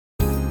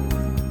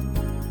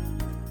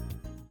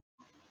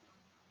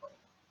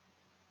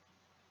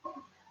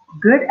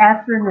Good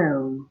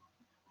afternoon.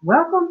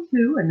 Welcome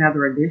to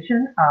another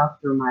edition of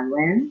Through My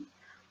Lens.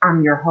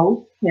 I'm your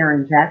host,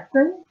 Karen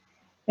Jackson,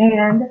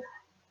 and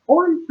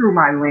on Through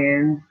My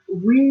Lens,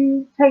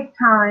 we take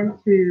time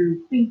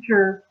to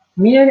feature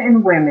men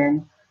and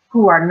women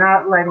who are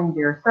not letting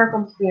their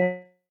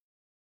circumstances,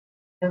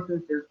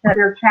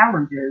 their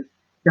challenges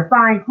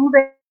define who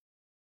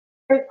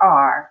they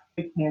are,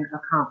 they can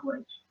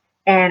accomplish.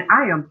 And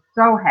I am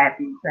so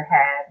happy to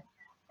have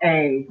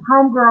a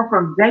homegirl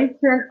from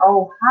Dayton,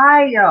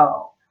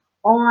 Ohio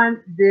on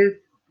this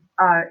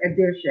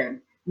edition,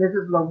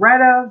 Mrs.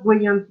 Loretta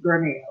Williams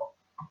Gurnell.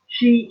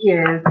 She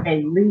is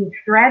a lead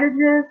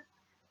strategist,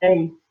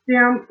 a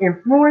STEM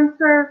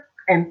influencer,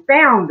 and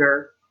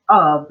founder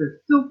of the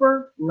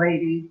Super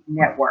Ladies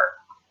Network.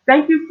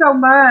 Thank you so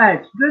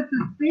much. Good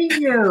to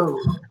see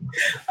you.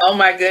 Oh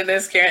my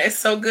goodness, Karen. It's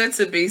so good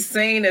to be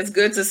seen. It's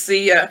good to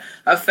see a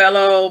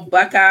fellow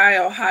Buckeye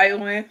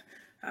Ohioan.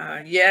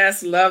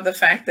 Yes, love the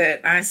fact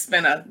that I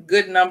spent a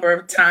good number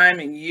of time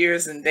and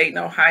years in Dayton,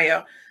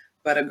 Ohio,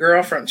 but a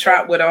girl from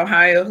Trotwood,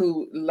 Ohio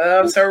who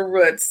loves her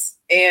roots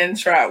in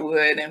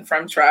Trotwood and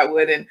from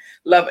Trotwood and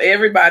love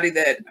everybody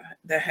that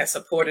has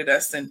supported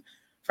us and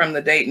from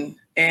the Dayton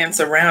and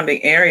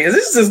surrounding areas.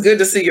 It's just good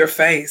to see your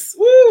face.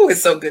 Woo,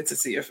 it's so good to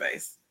see your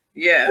face.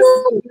 Yes.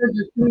 Good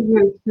to see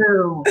you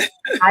too.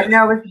 I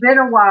know it's been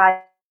a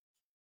while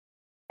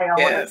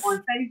Yes.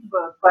 on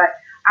Facebook, but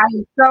I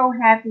am so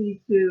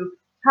happy to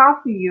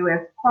talk to you as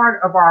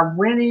part of our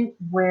Winning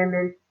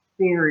Women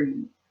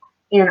series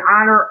in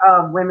honor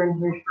of Women's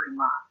History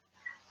Month.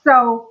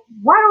 So,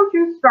 why don't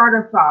you start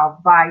us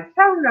off by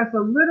telling us a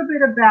little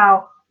bit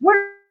about what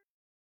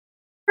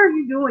are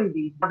you doing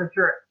these days now that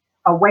you're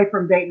away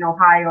from Dayton,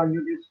 Ohio, and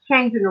you're just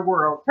changing the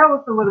world? Tell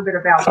us a little bit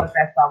about what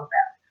that's all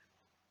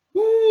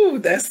Ooh,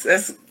 that's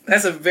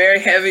a very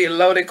heavy and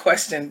loaded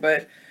question,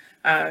 but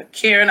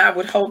Karen, I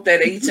would hope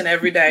that each and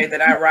every day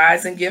that I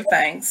rise and give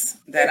thanks,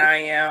 that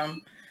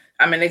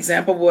I'm an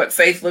example of what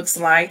faith looks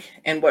like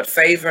and what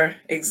favor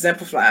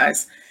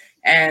exemplifies,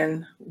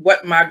 and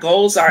what my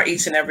goals are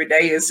each and every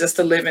day is just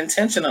to live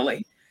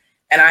intentionally,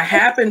 and I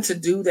happen to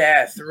do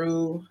that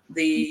through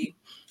the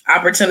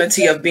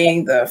opportunity of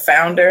being the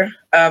founder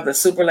of the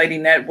Super Lady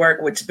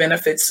Network, which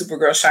benefits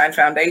Supergirl Shine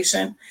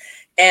Foundation.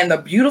 And the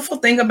beautiful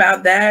thing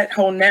about that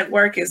whole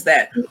network is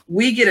that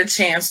we get a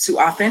chance to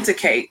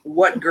authenticate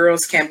what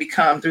girls can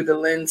become through the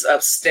lens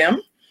of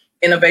STEM,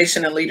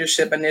 innovation and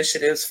leadership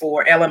initiatives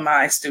for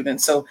LMI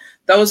students. So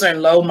those are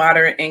in low,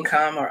 moderate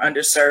income or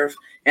underserved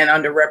and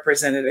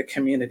underrepresented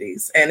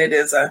communities. And it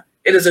is a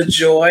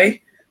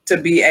joy to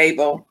be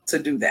able to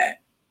do that.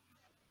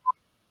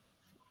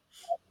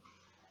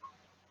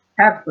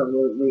 about.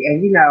 Absolutely.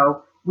 And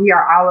we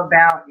are all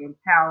about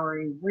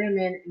empowering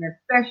women and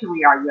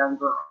especially our young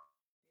girls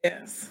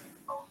Yes.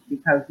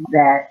 because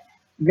that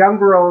young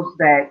girls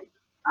that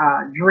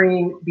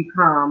dream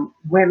become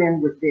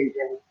women with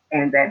vision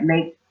and that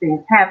make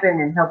things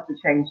happen and help to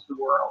change the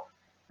world.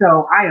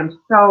 So I am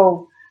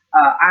so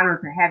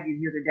honored to have you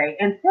here today.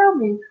 And tell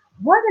me,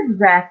 what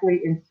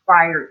exactly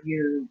inspired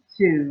you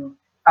to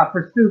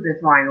pursue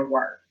this line of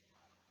work?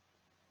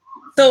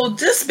 So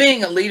just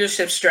being a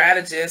leadership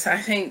strategist, I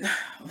think,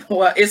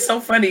 well, it's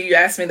so funny you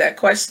asked me that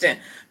question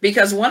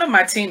because one of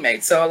my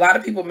teammates, so a lot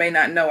of people may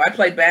not know, I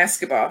played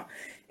basketball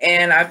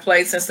and I've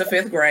played since the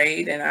fifth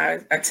grade and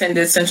I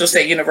attended Central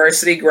State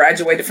University,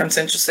 graduated from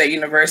Central State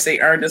University,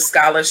 earned a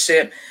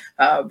scholarship,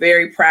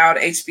 very proud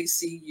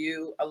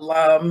HBCU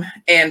alum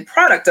and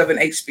product of an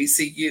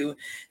HBCU.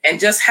 And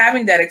just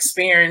having that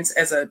experience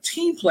as a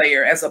team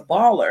player, as a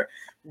baller,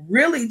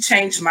 really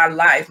changed my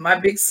life. My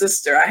big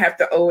sister, I have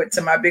to owe it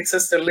to my big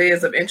sister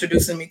Liz of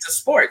introducing me to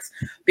sports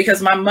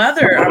because our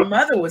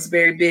mother was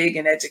very big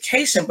in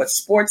education, but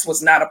sports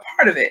was not a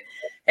part of it.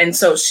 And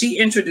so she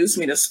introduced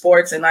me to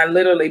sports and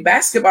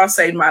basketball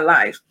saved my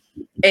life.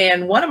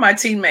 And one of my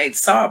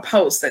teammates saw a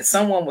post that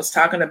someone was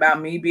talking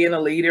about me being a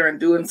leader and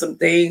doing some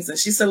things. And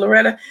she said,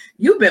 Loretta,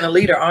 you've been a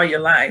leader all your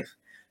life.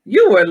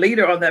 You were a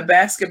leader on that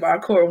basketball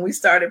court when we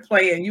started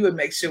playing. You would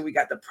make sure we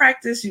got the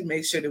practice. You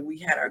made sure that we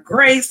had our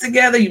grades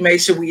together. You made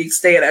sure we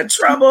stayed out of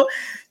trouble.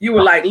 You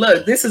were like,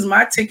 look, this is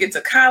my ticket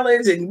to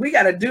college and we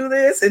got to do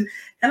this. And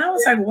I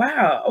was like,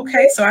 wow,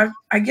 okay. So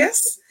I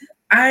guess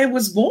I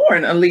was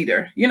born a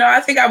leader.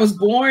 I think I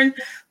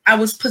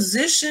was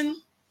positioned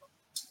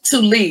to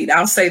lead.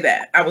 I'll say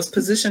that. I was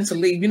positioned to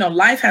lead.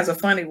 Life has a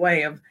funny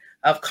way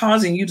of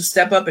causing you to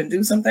step up and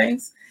do some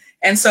things.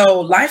 And so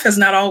life has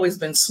not always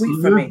been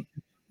sweet for Mhm. me,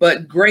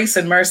 but grace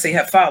and mercy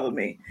have followed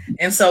me.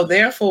 And so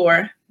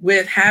therefore,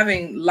 with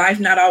having life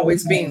not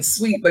always being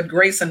sweet, but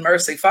grace and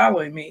mercy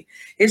following me,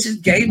 it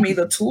just gave me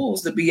the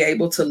tools to be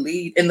able to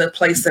lead in the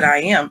place that I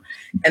am.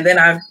 And then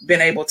I've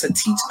been able to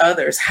teach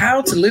others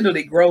how to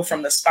literally grow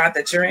from the spot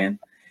that you're in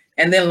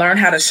and then learn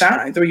how to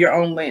shine through your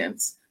own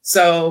lens.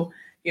 So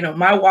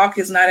my walk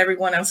is not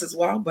everyone else's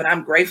walk, but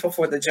I'm grateful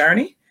for the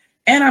journey.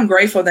 And I'm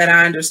grateful that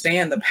I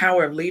understand the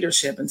power of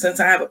leadership. And since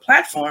I have a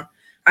platform,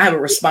 I have a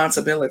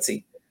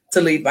responsibility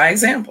to lead by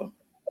example.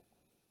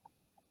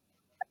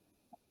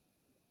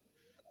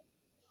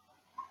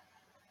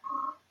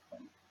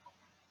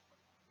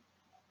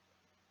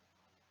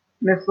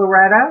 Miss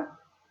Loretta?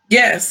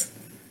 Yes.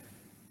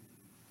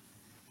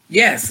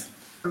 Yes.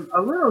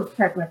 A little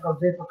technical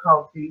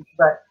difficulties,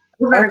 but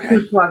we're going to Okay.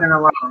 keep plugging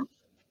along.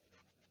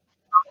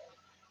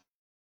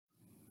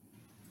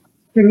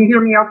 Can you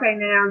hear me okay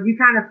now? You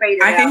kind of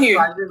faded I can out, hear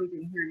so you. I really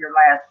didn't hear your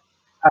last.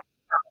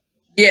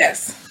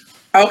 Yes.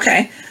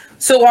 Okay.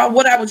 So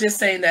what I was just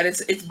saying that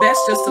it's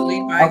best just to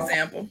lead by Okay,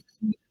 example.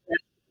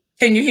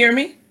 Can you hear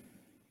me?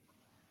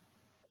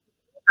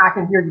 I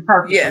can hear you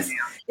perfectly Yes. now.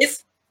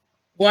 It's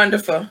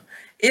wonderful.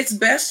 It's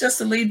best just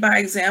to lead by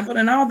example.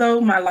 And although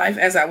my life,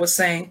 as I was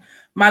saying,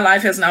 my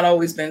life has not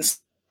always been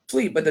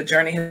sweet, but the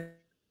journey has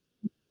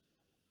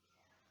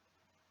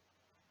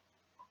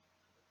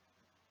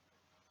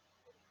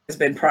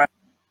been proud.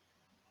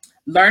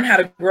 Learn how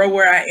to grow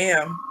where I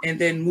am and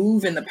then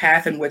move in the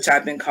path in which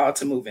I've been called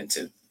to move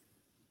into.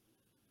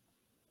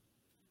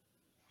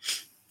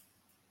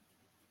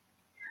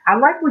 I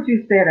like what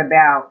you said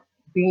about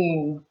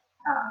being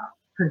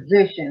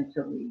positioned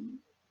to lead.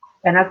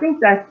 And I think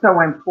that's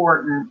so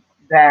important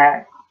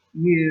that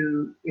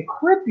you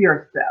equip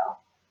yourself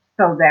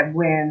so that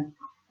when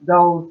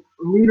those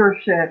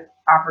leadership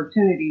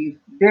opportunities,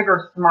 big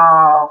or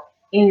small,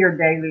 in your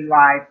daily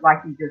life, like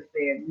you just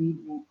said,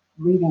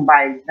 leading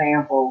by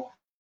example,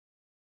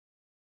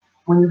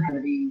 when you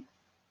have these,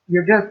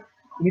 you just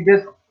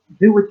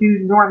do what you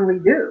normally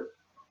do.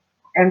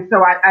 And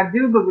so I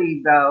do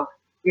believe though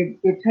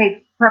it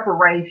takes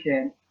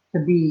preparation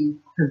to be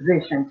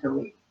positioned to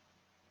lead.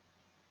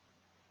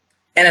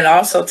 And it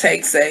also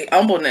takes a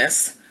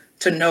humbleness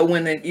to know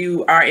when that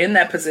you are in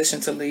that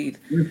position to lead,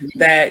 Mhm.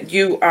 that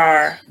you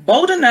are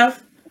bold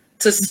enough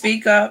to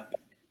speak up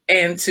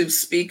and to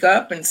speak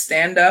up and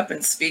stand up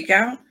and speak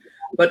out,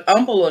 but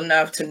humble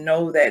enough to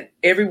know that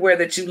everywhere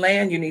that you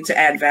land, you need to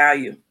add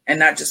value and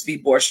not just be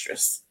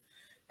boisterous.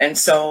 And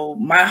so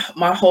my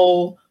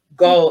whole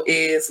goal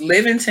is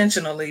live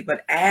intentionally,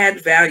 but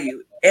add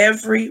value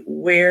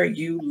everywhere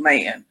you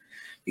land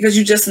because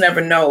you just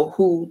never know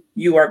who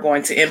you are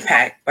going to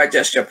impact by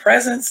just your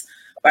presence,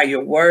 by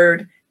your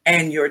word,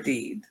 and your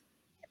deed.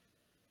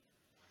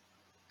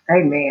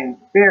 Amen.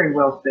 Very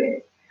well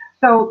said.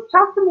 So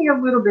talk to me a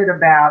little bit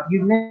about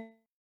you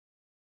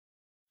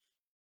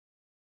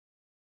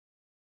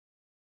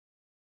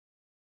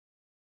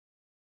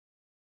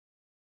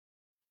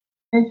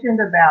mentioned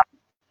about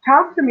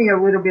talk to me a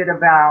little bit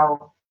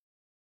about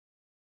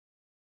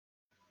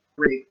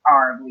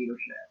our leadership.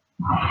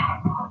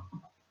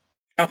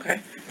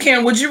 Okay.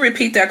 Ken, would you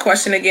repeat that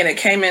question again? It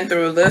came in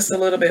through a list a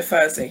little bit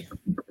fuzzy.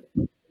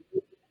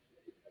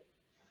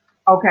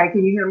 Okay,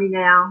 can you hear me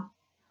now?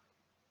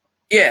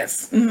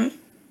 Yes. Okay,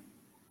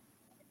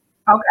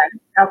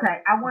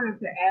 okay. I wanted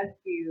to ask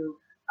you,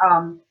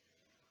 um,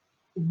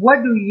 how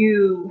do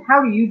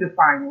you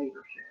define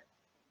leadership?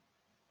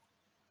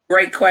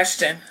 Great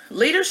question.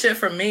 Leadership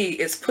for me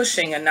is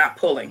pushing and not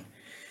pulling.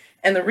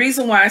 And the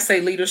reason why I say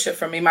leadership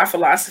for me, my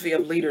philosophy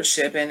of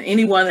leadership, and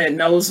anyone that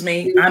knows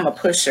me, I'm a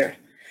pusher.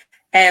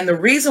 And the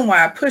reason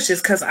why I push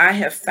is because I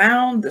have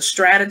found the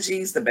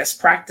strategies, the best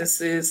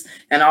practices,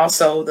 and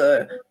also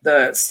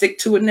the stick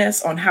to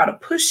itness on how to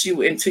push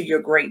you into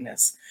your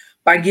greatness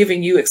by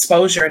giving you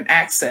exposure and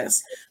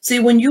access. See,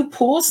 when you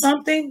pull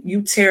something,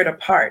 you tear it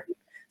apart.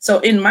 So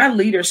in my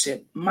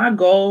leadership, my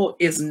goal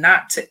is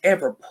not to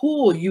ever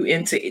pull you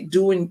into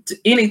doing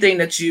anything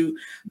that you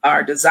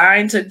are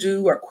designed to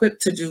do or equipped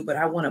to do, but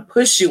I want to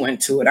push you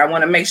into it. I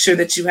want to make sure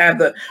that you have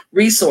the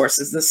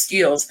resources, the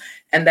skills,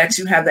 and that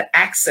you have the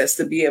access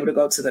to be able to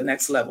go to the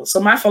next level. So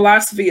my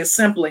philosophy is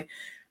simply,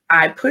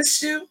 I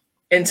push you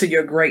into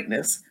your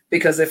greatness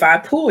because if I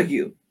pull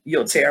you,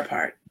 you'll tear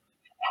apart.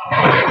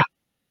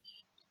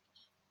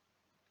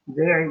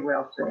 Very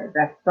well said.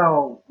 That's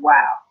so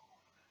wow.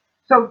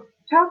 So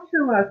talk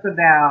to us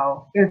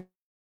about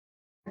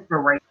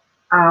inspiration.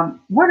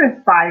 What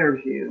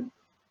inspires you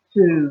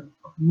to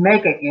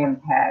make an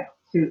impact,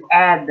 to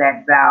add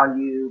that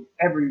value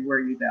everywhere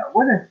you go?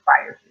 What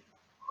inspires you?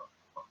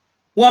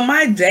 Well,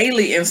 my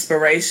daily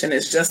inspiration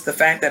is just the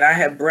fact that I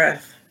have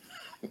breath.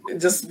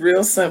 Just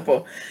real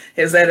simple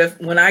is that if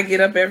when I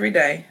get up every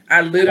day,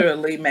 I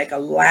literally make a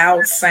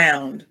loud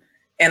sound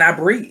and I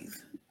breathe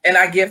and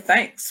I give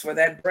thanks for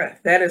that breath.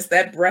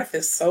 That breath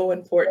is so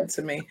important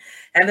to me.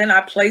 And then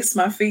I place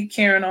my feet,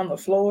 Karen, on the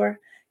floor,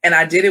 and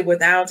I did it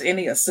without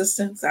any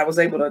assistance. I was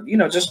able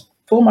to, just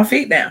pull my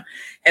feet down.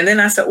 And then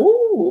I said,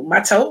 ooh,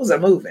 my toes are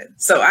moving.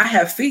 So I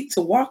have feet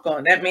to walk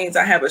on. That means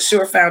I have a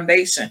sure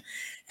foundation.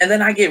 And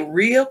then I get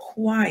real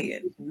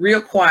quiet,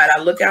 real quiet.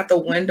 I look out the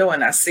window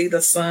and I see the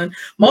sun.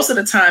 Most of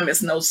the time,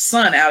 it's no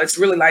sun out. It's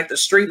really like the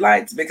street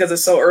lights because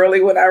it's so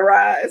early when I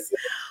rise.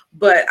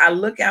 But I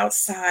look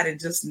outside and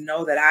just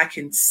know that I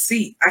can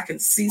see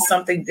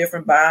something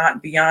different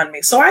beyond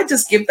me. So I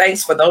just give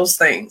thanks for those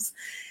things.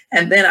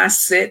 And then I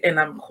sit and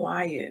I'm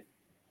quiet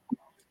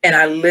and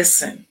I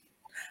listen.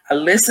 I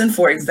listen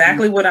for Mhm.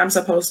 exactly what I'm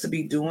supposed to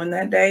be doing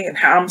that day and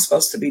how I'm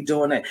supposed to be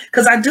doing it.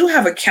 Because I do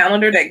have a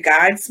calendar that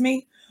guides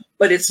me,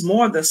 but it's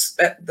more the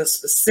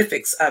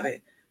specifics of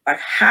it. Like,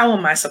 how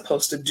am I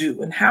supposed to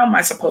do and how am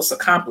I supposed to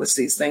accomplish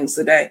these things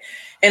today?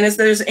 And if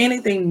there's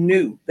anything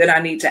new that I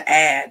need to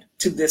add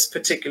to this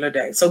particular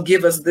day, so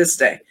give us this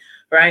day,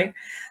 right?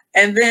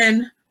 And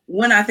then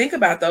when I think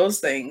about those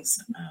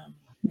things,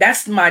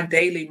 that's my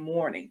daily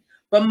morning.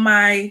 But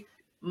my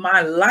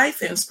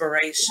life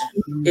inspiration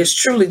is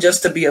truly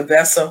just to be a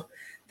vessel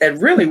that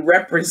really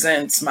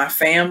represents my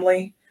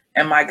family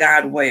and my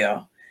God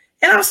well.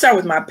 And I'll start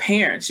with my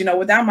parents. You know,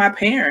 without my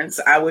parents,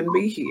 I wouldn't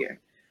be here.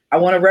 I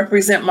want to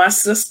represent my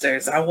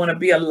sisters. I want to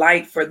be a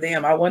light for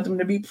them. I want them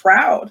to be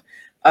proud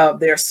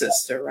of their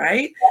sister,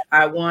 right?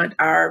 I want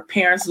our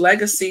parents'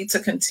 legacy to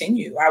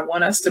continue. I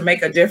want us to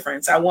make a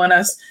difference. I want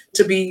us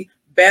to be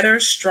better,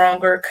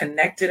 stronger,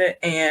 connected,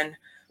 and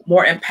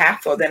more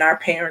impactful than our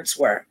parents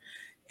were.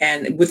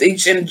 And with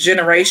each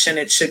generation,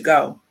 it should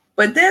go.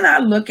 But then I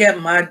look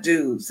at my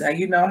dudes. Now,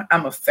 you know,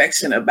 I'm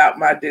affectionate about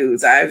my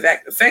dudes. I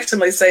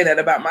affectionately say that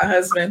about my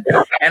husband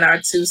and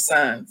our two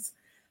sons.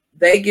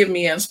 They give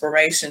me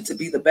inspiration to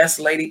be the best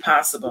lady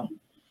possible.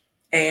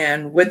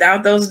 And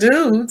without those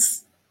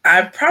dudes,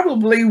 I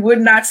probably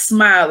would not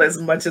smile as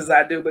much as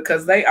I do,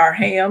 because they are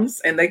hams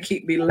and they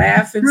keep me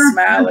laughing,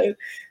 smiling,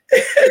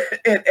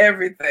 and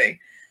everything.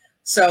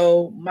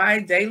 So my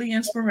daily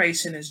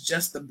inspiration is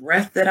just the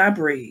breath that I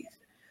breathe,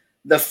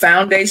 the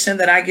foundation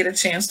that I get a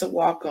chance to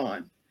walk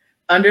on,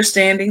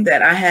 understanding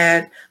that I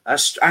had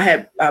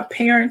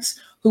parents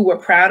who were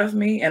proud of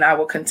me, and I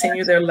will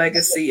continue their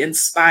legacy in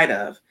spite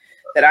of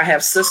that. I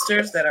have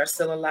sisters that are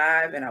still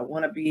alive, and I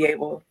want to be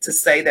able to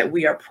say that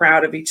we are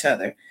proud of each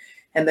other.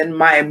 And then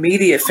my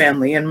immediate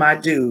family and my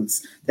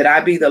dudes, that I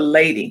be the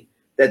lady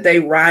that they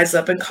rise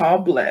up and call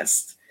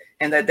blessed,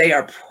 and that they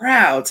are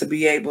proud to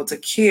be able to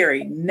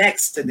carry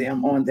next to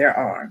them on their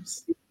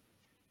arms.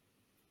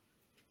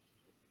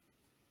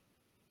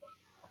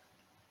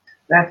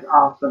 That's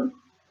awesome.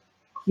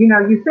 You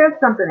know, you said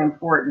something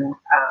important.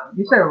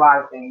 You said a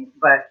lot of things,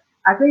 but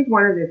I think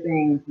one of the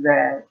things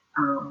that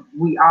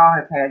we all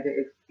have had to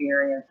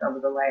experience over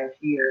the last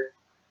year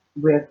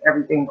with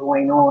everything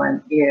going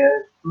on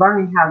is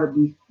learning how to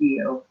be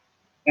still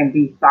and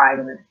be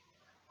silent.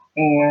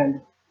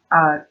 And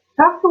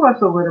talk to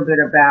us a little bit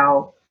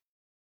about,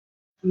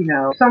 you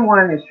know,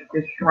 someone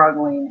is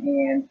struggling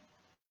and,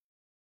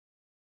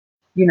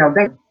 you know,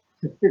 they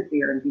to sit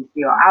there and be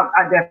still.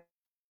 I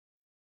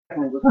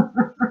definitely was.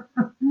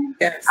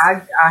 Yes.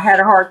 I had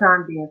a hard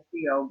time being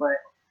still, but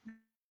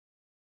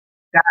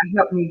God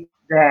helped me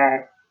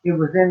that it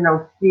was in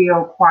those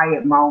still,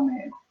 quiet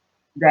moments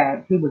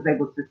that He was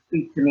able to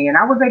speak to me, and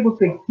I was able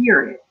to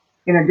hear it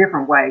in a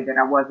different way that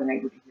I wasn't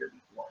able to hear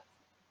before.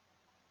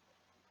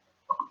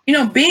 You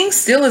know, being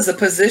still is a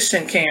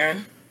position,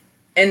 Karen,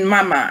 in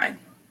my mind.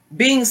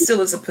 Being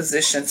still is a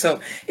position. So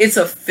it's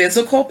a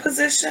physical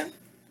position,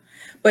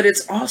 but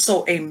it's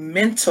also a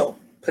mental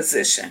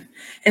position.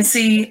 And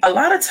see, a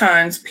lot of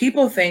times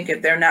people think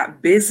if they're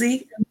not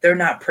busy, they're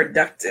not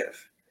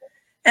productive.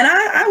 And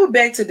I would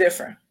beg to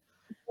differ.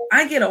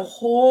 I get a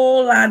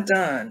whole lot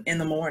done in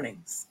the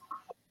mornings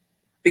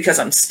because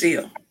I'm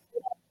still.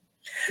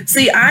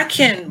 See, I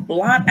can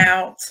blot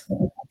out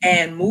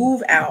and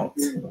move out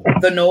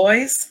the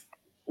noise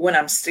when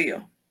I'm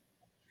still.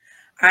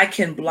 I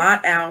can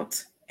blot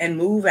out and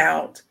move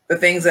out the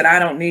things that I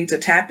don't need to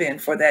tap in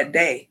for that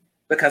day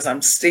because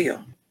I'm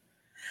still.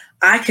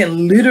 I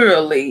can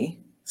literally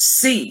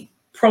see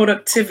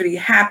productivity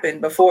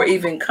happen before it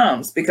even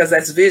comes, because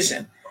that's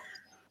vision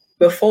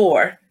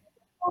before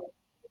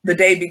the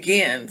day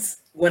begins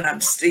when I'm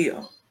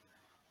still.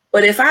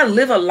 But if I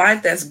live a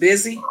life that's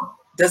busy,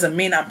 doesn't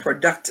mean I'm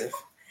productive.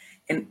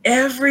 And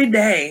every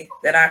day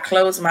that I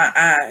close my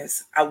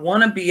eyes, I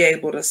want to be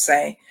able to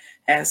say,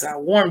 as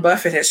Warren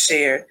Buffett has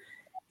shared,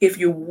 if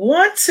you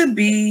want to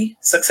be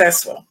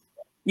successful,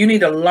 you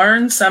need to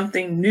learn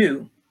something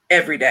new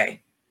every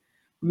day.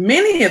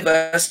 Many of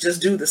us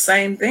just do the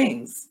same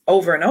things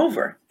over and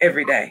over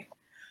every day.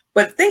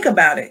 But think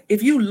about it.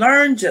 If you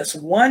learn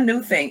just one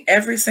new thing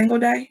every single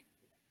day,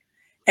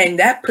 and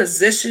that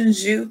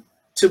positions you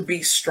to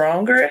be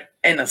stronger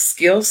in a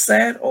skill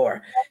set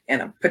or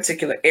in a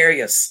particular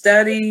area of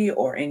study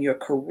or in your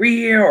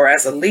career or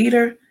as a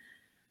leader,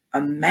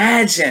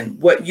 imagine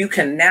what you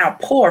can now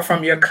pour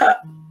from your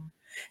cup.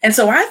 And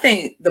so I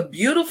think the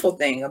beautiful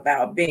thing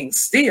about being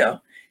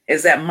still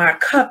is that my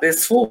cup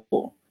is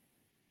full.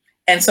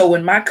 And so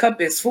when my cup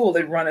is full,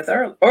 it runneth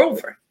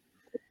over.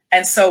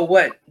 And so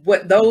what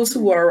those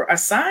who are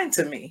assigned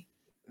to me,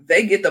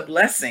 they get the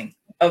blessing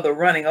of the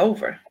running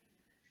over.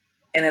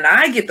 And then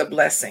I get the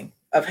blessing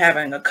of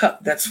having a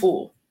cup that's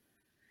full.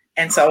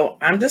 And so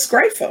I'm just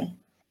grateful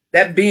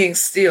that being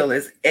still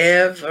is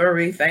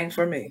everything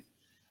for me.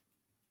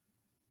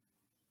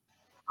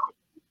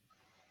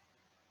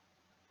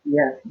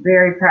 Yes,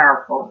 very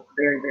powerful,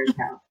 very, very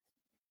powerful.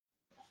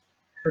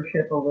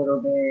 Leadership a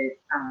little bit.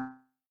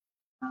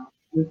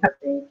 We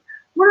touching.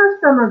 What are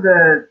some of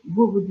the?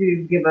 What would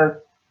you give us?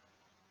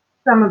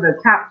 Some of the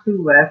top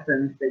two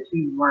lessons that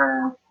you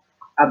learned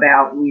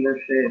about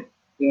leadership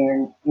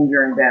in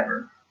your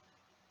endeavors.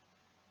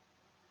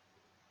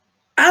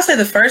 I'll say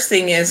the first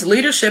thing is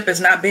leadership is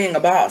not being a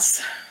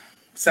boss.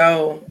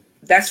 So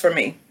that's for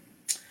me.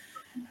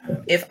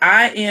 If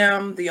I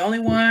am the only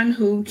one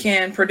who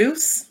can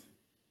produce,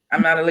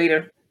 I'm not a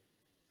leader.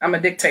 I'm a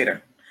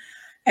dictator.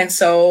 And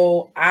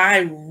so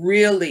I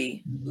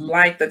really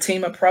like the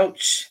team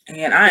approach,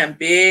 and I am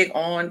big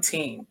on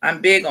team.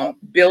 I'm big on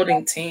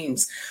building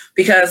teams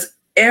because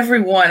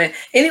everyone and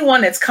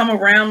anyone that's come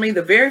around me,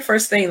 the very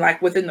first thing, like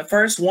within the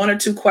first one or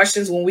two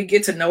questions, when we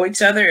get to know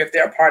each other, if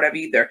they're part of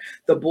either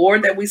the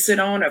board that we sit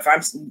on, or if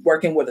I'm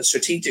working with a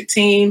strategic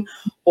team,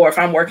 or if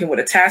I'm working with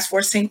a task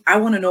force team, I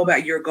want to know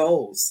about your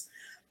goals.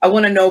 I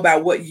want to know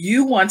about what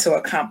you want to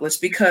accomplish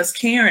because,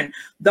 Karen,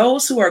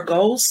 those who are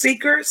goal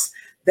seekers,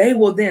 they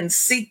will then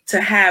seek to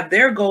have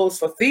their goals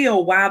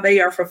fulfilled while they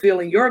are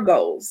fulfilling your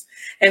goals.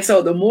 And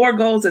so the more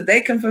goals that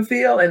they can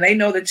fulfill, and they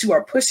know that you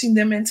are pushing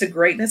them into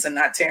greatness and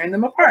not tearing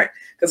them apart,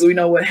 because we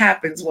know what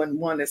happens when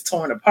one is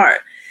torn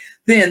apart,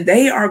 then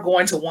they are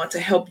going to want to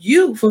help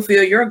you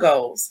fulfill your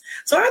goals.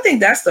 So I think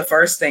that's the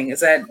first thing,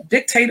 is that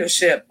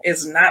dictatorship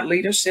is not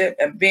leadership,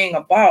 and being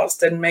a boss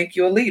doesn't make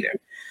you a leader.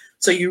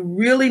 So you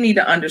really need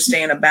to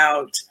understand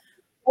about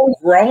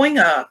growing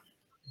up,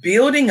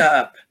 building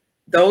up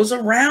those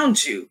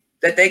around you,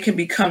 that they can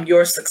become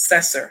your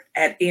successor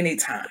at any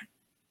time.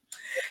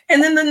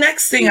 And then the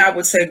next thing I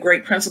would say, a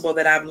great principle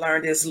that I've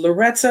learned is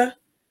Loretta.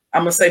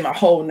 I'm going to say my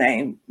whole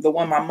name, the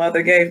one my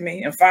mother gave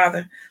me and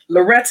father,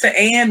 Loretta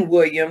Ann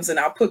Williams, and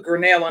I'll put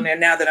Grinnell on there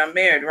now that I'm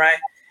married, right?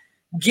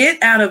 Get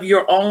out of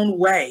your own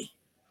way.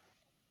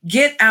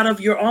 Get out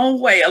of your own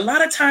way. A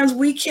lot of times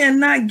we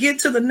cannot get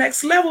to the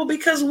next level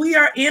because we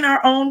are in our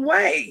own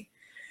way.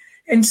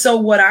 And so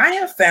what I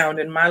have found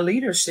in my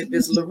leadership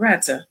is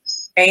Loretta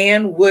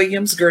Ann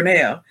Williams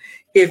Grinnell.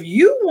 If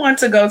you want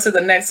to go to the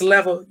next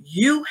level,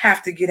 you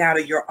have to get out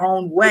of your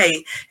own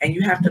way, and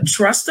you have to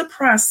trust the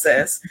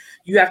process.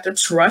 You have to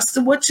trust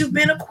what you've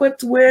been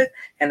equipped with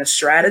and the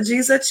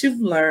strategies that you've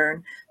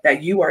learned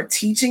that you are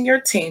teaching your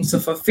team to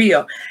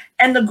fulfill.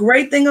 And the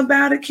great thing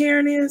about it,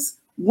 Karen, is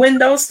when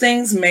those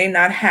things may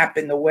not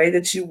happen the way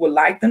that you would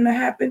like them to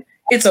happen,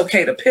 it's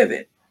okay to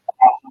pivot,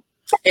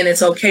 and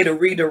it's okay to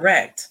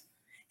redirect.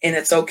 And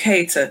it's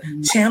okay to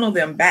channel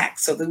them back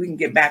so that we can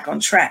get back on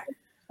track.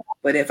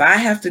 But if I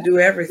have to do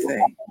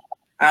everything,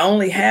 I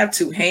only have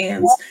two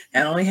hands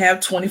and only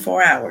have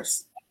 24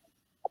 hours.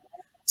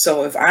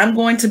 So if I'm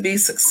going to be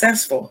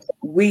successful,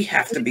 we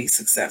have to be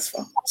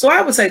successful. So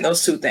I would say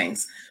those two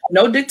things: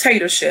 no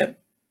dictatorship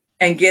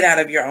and get out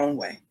of your own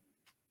way.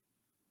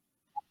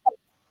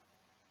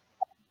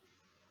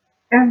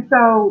 And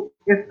so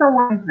if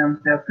someone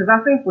themselves, because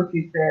I think what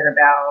you said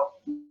about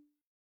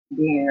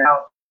being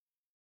out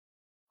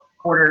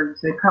order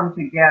to come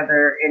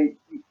together, and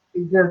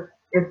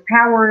it's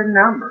power in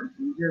numbers.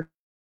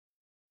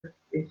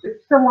 It's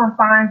just someone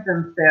finds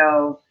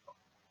themselves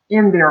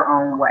in their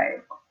own way.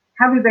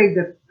 How do they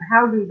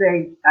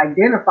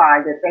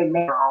identify that they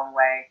make their own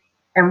way?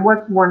 And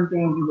what's one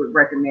thing you would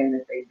recommend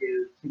that they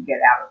do to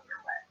get out of their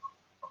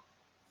way?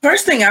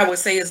 First thing I would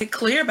say is be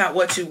clear about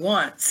what you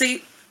want.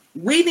 See,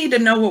 we need to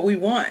know what we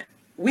want.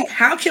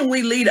 How can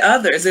we lead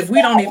others if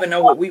we don't even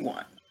know what we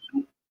want?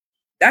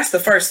 That's the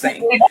first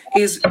thing,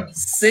 is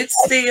sit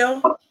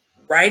still,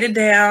 write it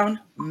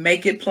down,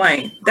 make it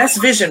plain. That's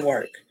vision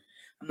work.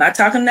 I'm not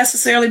talking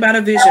necessarily about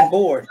a vision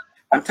board.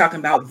 I'm talking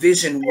about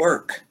vision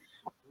work.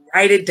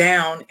 Write it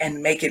down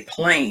and make it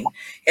plain,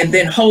 and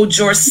then hold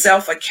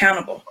yourself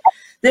accountable.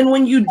 Then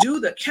when you do,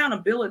 the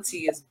accountability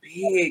is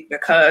big,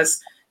 because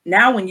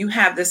now when you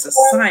have this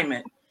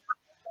assignment,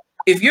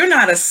 if you're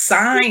not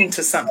assigned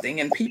to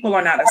something and people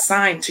are not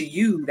assigned to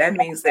you, that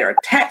means they're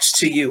attached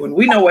to you. And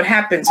we know what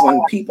happens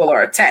when people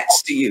are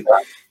attached to you,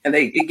 and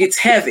it gets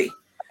heavy.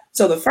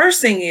 So the first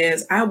thing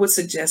is I would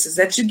suggest is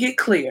that you get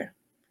clear.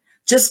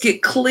 Just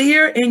get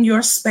clear in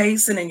your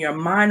space and in your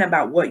mind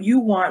about what you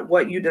want,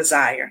 what you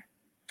desire.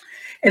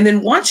 And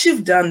then once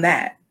you've done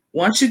that,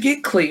 once you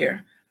get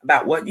clear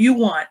about what you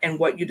want and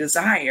what you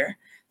desire,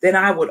 then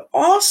I would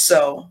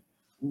also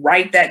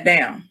write that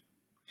down.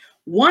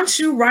 Once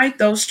you write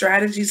those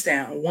strategies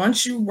down,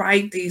 once you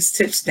write these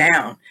tips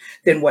down,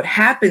 then what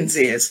happens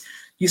is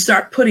you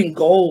start putting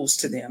goals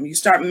to them. You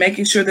start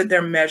making sure that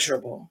they're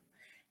measurable.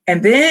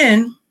 And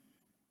then,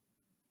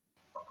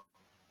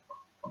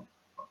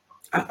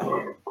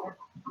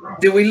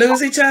 did we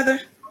lose each other?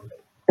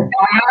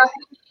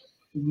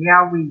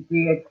 Yeah, we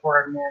did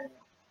for a minute.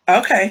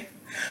 Okay.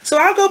 So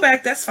I'll go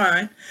back. That's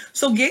fine.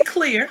 So get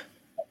clear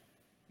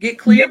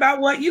about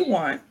what you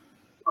want.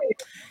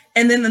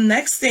 And then the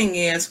next thing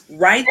is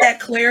write that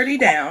clarity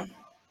down.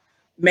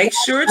 Make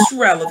sure it's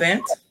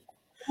relevant.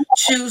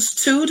 Choose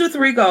 2 to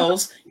 3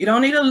 goals. You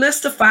don't need a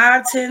list of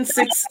 5, 10,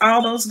 6,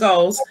 all those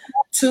goals.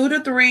 2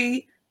 to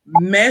 3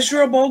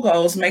 measurable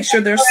goals. Make sure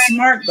they're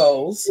SMART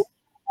goals.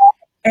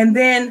 And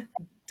then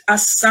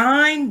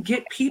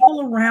get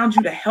people around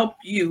you to help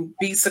you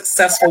be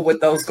successful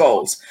with those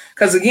goals.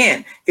 Because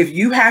again, if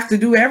you have to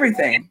do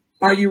everything,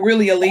 are you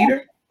really a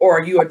leader or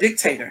are you a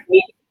dictator?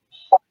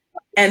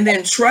 And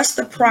then trust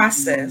the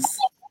process,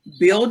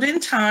 build in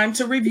time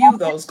to review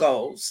those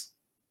goals,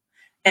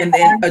 and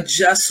then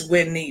adjust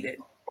when needed.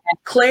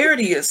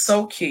 Clarity is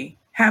so key.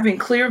 Having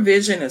clear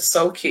vision is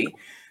so key.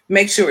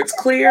 Make sure it's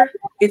clear,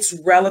 it's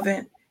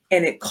relevant,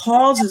 and it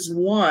causes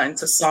one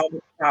to solve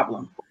a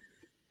problem.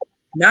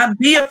 Not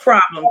be a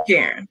problem,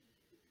 Karen,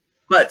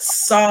 but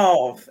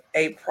solve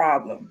a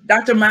problem.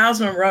 Dr. Miles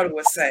Monroe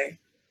would say,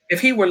 if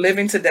he were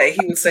living today,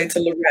 he would say to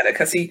Loretta,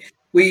 because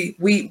we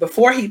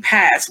before he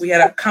passed, we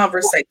had a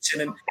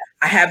conversation, and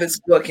I have his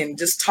book, and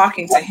just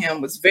talking to him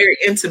was very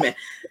intimate.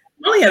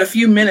 I only had a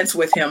few minutes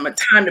with him, a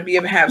time to be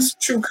able to have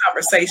true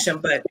conversation,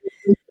 but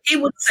he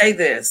would say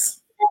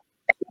this: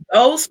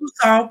 those who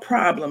solve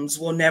problems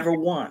will never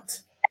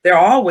want. They'll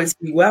always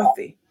be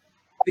wealthy.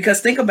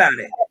 Because think about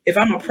it. If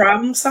I'm a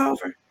problem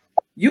solver,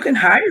 you can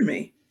hire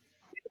me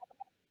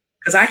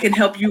because I can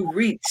help you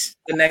reach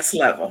the next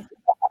level.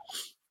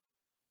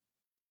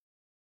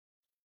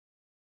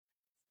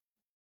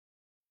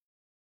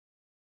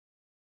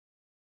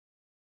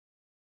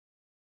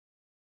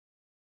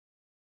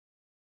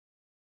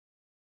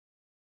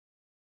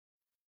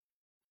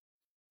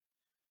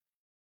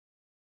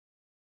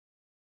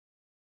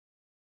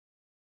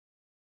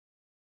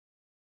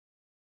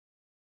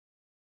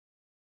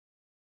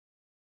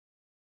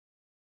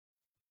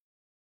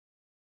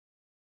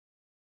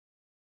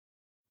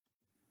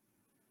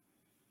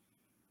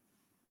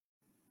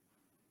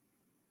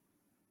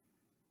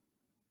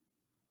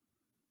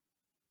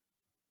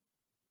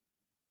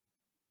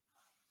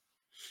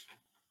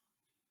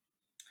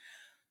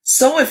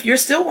 So if you're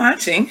still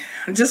watching,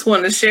 I just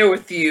wanted to share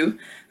with you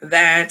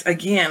that,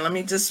 again, let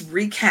me just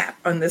recap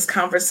on this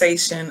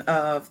conversation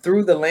of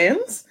Through the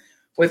Lens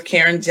with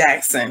Karen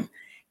Jackson.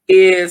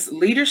 Is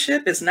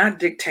leadership is not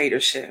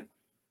dictatorship.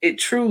 It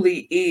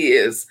truly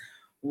is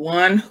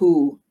one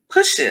who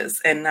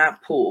pushes and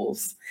not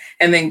pulls.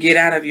 And then get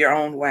out of your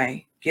own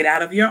way. Get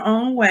out of your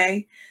own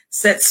way.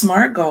 Set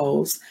smart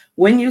goals.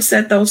 When you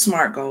set those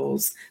smart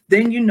goals,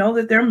 then you know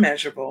that they're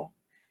measurable.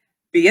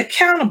 Be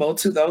accountable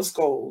to those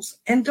goals,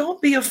 and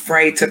don't be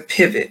afraid to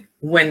pivot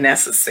when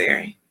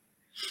necessary.